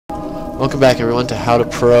Welcome back everyone to How to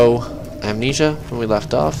Pro Amnesia. When we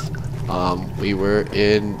left off, we were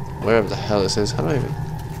in wherever the hell this is. I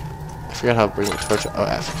forgot how to bring the torch. Oh,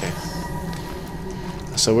 F, okay.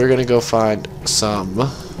 So we're gonna go find some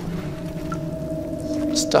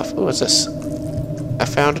stuff. Oh, what's this? I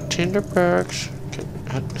found a tinderbox.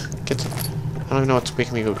 I don't even know what's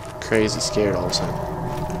making me go crazy scared all of a sudden.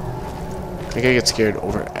 I think I get scared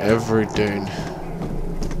over everything.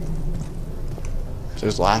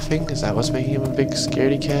 There's laughing? Is that what's making him a big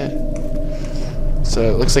scaredy cat? So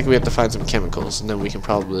it looks like we have to find some chemicals, and then we can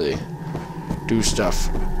probably do stuff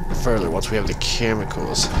further once we have the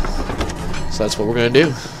chemicals. So that's what we're gonna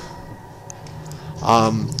do.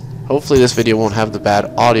 Hopefully this video won't have the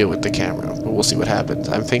bad audio with the camera, but we'll see what happens.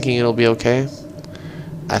 I'm thinking it'll be okay.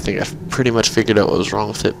 I think I've pretty much figured out what was wrong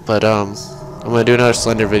with it, but I'm gonna do another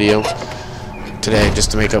Slender video today just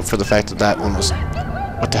to make up for the fact that that one was...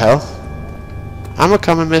 What the hell? I'm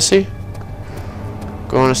a-coming, Missy.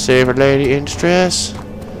 Going to save a lady in distress,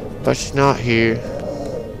 but she's not here.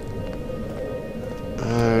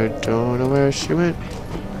 I don't know where she went.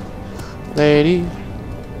 Lady.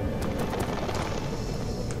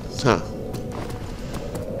 Huh.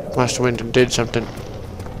 Must have went and did something.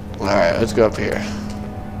 Alright, let's go up here.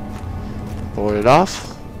 Board it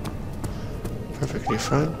off. Perfectly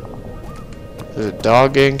fine. There's a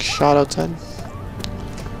dog getting shot outside.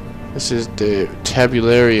 This is the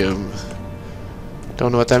tabularium.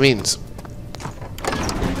 Don't know what that means.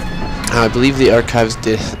 I believe the archives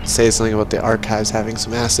did say something about the archives having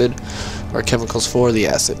some acid or chemicals for the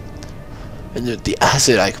acid. And the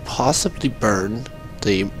acid I could possibly burn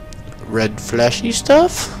the red fleshy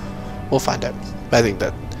stuff? We'll find out. But I think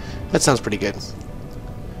that sounds pretty good.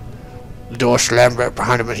 The door slammed right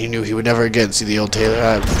behind him and he knew he would never again see the old tailor.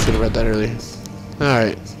 I should have read that earlier.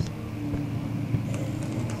 Alright.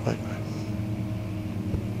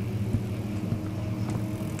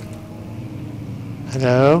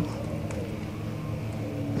 Hello?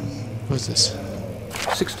 What's this?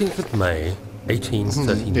 16th of May,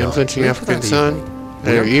 1839. The unflinching African sun.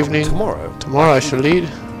 Later evening. Tomorrow. Tomorrow I shall lead.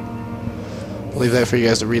 I'll leave that for you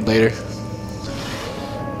guys to read later.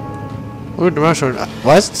 Ooh,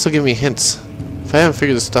 why is it still giving me hints? If I haven't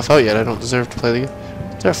figured this stuff out yet, I don't deserve to play the game.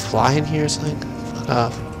 Is there a fly in here or something? Fuck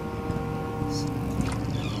off.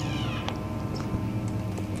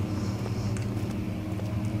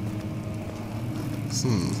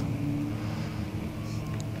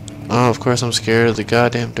 Oh, of course I'm scared of the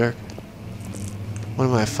goddamn dark. What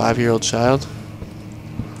am I, a 5-year-old child?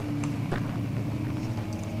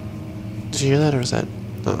 Did you hear that, or is that...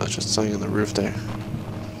 No, that's just something on the roof there.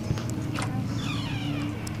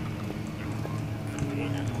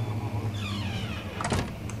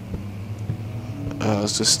 I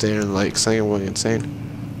was just staring like something going insane.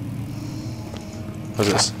 What's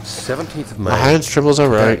this? 17th of May. My hands trembles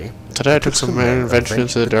alright. Today I took some random adventure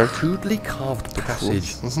into the dark. Crudely carved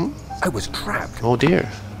passage. I was trapped. Oh dear.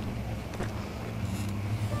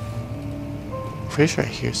 Pretty sure I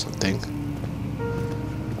hear something.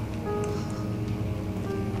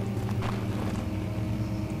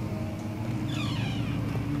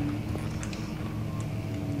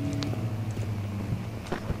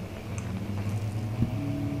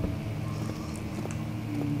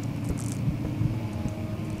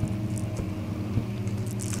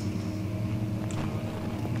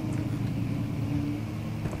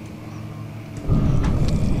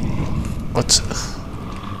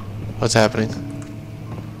 What's happening?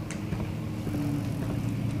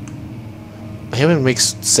 I hear it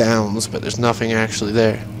makes sounds, but there's nothing actually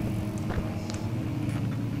there.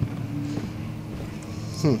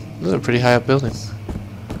 This is a pretty high up building.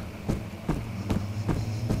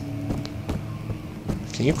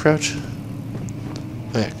 Can you crouch?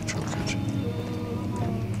 Oh yeah, control crouch.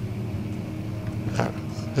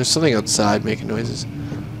 Alright. There's something outside making noises.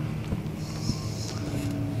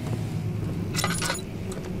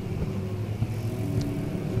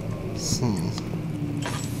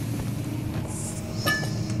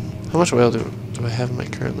 How much oil do I have in my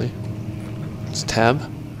currently? It's tab.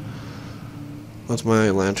 What's my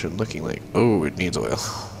lantern looking like? Oh, it needs oil.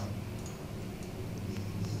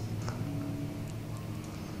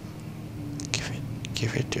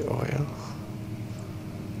 Give it the oil.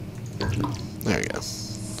 There we go.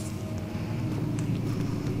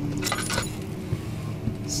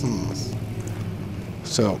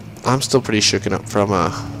 So I'm still pretty shooken up from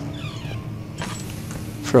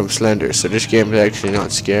Slender, so this game is actually not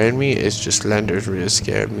scaring me, it's just Slender's really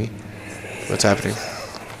scaring me. What's happening?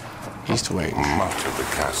 East Wing. Much of the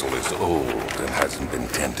castle is old and hasn't been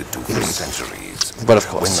tended to for centuries. But of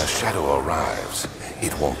When course. the shadow arrives,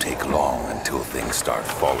 it won't take long until things start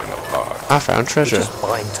falling apart. I found treasure. Just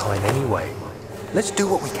buying time anyway. Let's do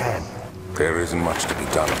what we can. There isn't much to be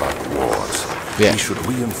done about the walls. Yeah. We should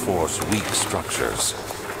reinforce weak structures.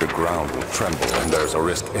 The ground will tremble, and there's a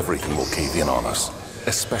risk everything will cave in on us,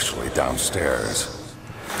 especially downstairs.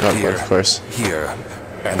 Oh, Here, of course. here,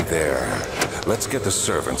 and there. Let's get the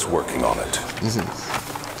servants working on it.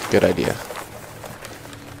 Good idea.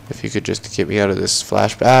 If you could just get me out of this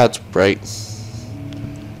flashback. Ah, it's bright.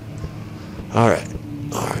 Alright.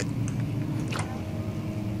 Alright.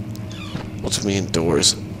 What's me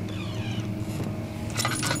indoors?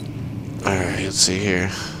 Alright, let's see here.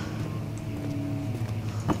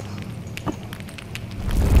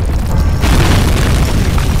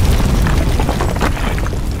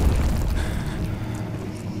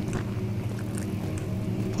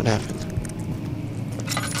 What happened?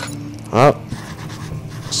 Oh.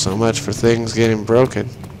 So much for things getting broken.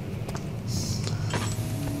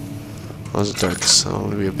 I was dark, so I'm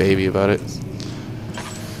gonna be a baby about it.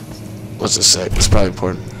 What's this say? It's probably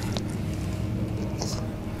important.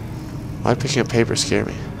 Why picking up paper scare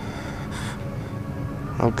me?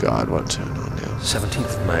 Oh god, what's going on now?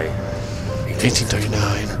 17th of May,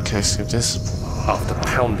 1839. Can I skip this? After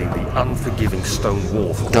pounding the unforgiving stone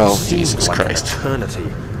wall for Oh, what seemed Jesus like Christ. an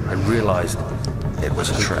eternity, I realized it was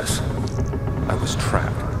hopeless. I was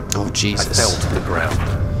trapped. Oh, I Jesus. fell to the ground,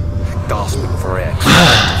 gasping for air,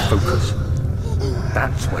 trying to focus.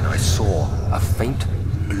 That's when I saw a faint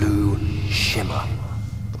blue shimmer.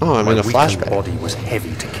 Oh, I'm My in a weakened flashback. body was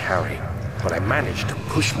heavy to carry, but I managed to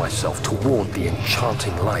push myself toward the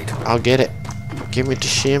enchanting light. I'll get it. Give me the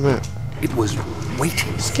shimmer. It was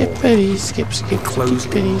waiting Skip for me. it, skip, skip, Enclosed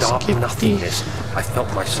skip in it, dark skip nothingness, I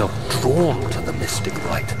felt myself drawn to the mystic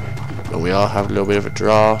light. And we all have a little bit of a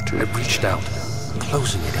draw I to. reached out,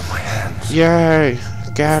 closing it in my hands. Yay!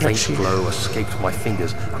 A Galaxy. faint glow escaped my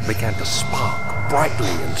fingers and began to spark brightly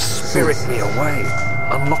and spirit me away,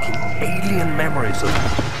 unlocking alien memories of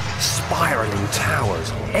spiraling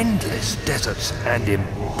towers, endless deserts, and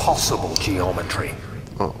impossible geometry.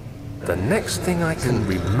 Oh. The next thing I can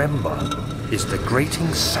remember is the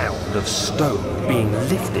grating sound of stone being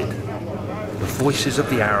lifted, the voices of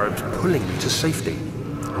the Arabs pulling me to safety,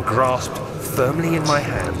 and grasped firmly in my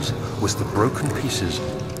hands was the broken pieces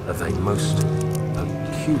of a most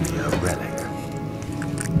peculiar relic.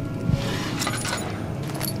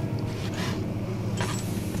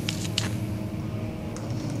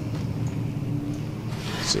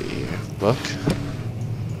 Let's see here. Book.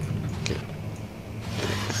 Okay.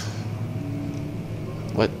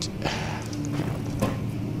 What?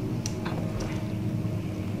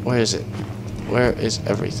 Where is it? Where is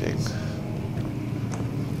everything?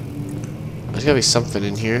 There's gotta be something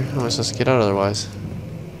in here. How am I supposed to get out otherwise?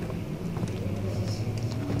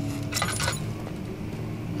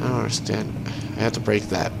 I don't understand. I have to break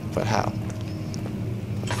that, but how?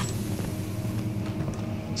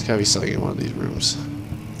 There's gotta be something in one of these rooms.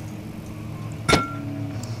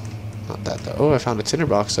 Not that though. Oh, I found a tinder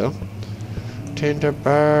box though. Tinder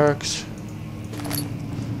box.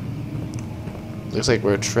 Looks like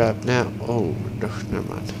we're trapped now. Oh, no, never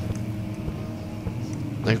mind.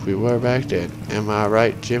 Like we were back then. Am I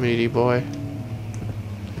right, Jiminy D boy?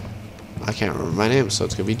 I can't remember my name, so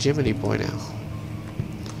it's gonna be Jiminy boy now.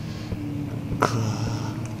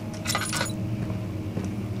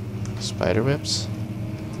 Spider whips?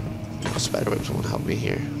 No, spider whips won't help me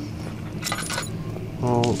here.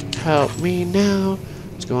 Won't help me now.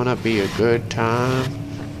 It's gonna be a good time.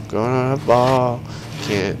 Gonna have a ball.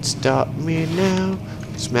 Can't stop me now.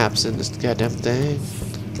 This map's in this goddamn thing.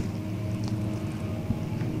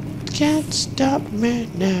 Can't stop me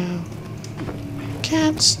now.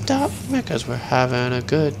 Can't stop me, 'cause we're having a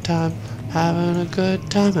good time. Having a good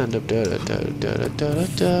time. And da da da da da da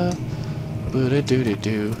da. Boo da doo doo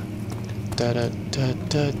doo. Da da da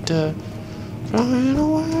da da. Flying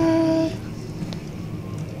away.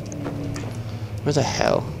 Where the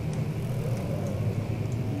hell?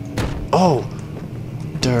 Oh!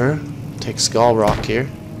 Durr. Take Skull Rock here.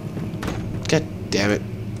 God damn it.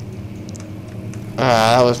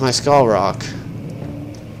 Ah, that was my Skull Rock.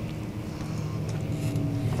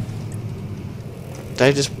 Did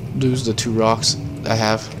I just lose the 2 rocks I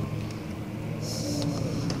have?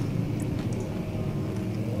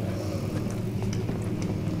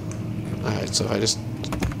 Alright, so I just...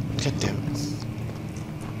 God damn it.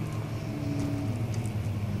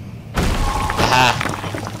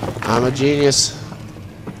 Aha! I'm a genius.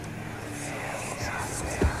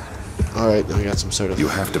 Alright, now we got some sort of... You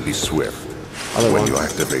have to be swift Other when one. you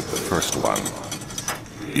activate the first one.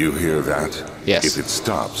 You hear that? Yes. If it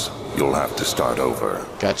stops, You'll have to start over.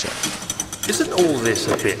 Gotcha. Isn't all this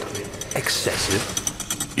a bit excessive?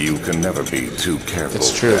 You can never be too careful.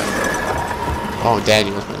 It's true. Oh,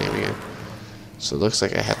 Daniel's my name again. So it looks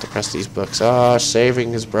like I have to press these books. Ah,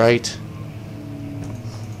 saving is bright.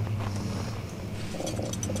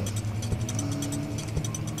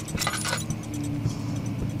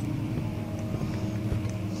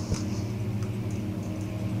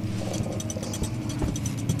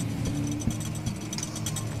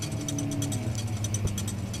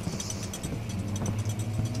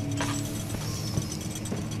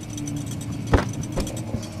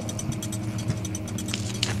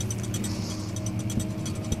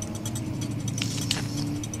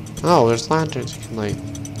 Oh, there's lanterns you can light.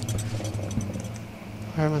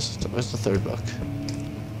 Where's the third book?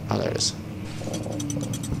 Oh, there it is.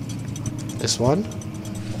 This one,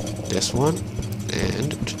 and this one.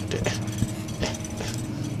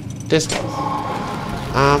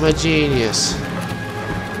 I'm a genius.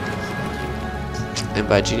 And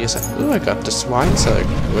by genius, ooh, I got the swine cellar.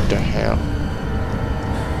 What the hell?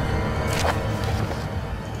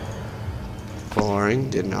 Boring.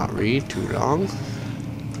 Did not read. Too long.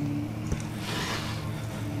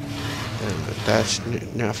 That's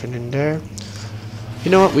nothing in there.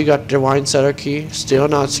 You know what? We got the wine cellar key. Still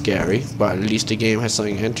not scary, but at least the game has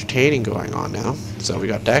something entertaining going on now. So we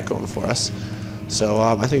got that going for us. So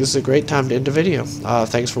I think this is a great time to end the video.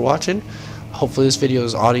 Thanks for watching. Hopefully this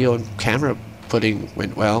video's audio and camera putting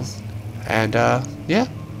went well. And yeah,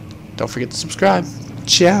 don't forget to subscribe.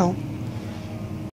 Ciao.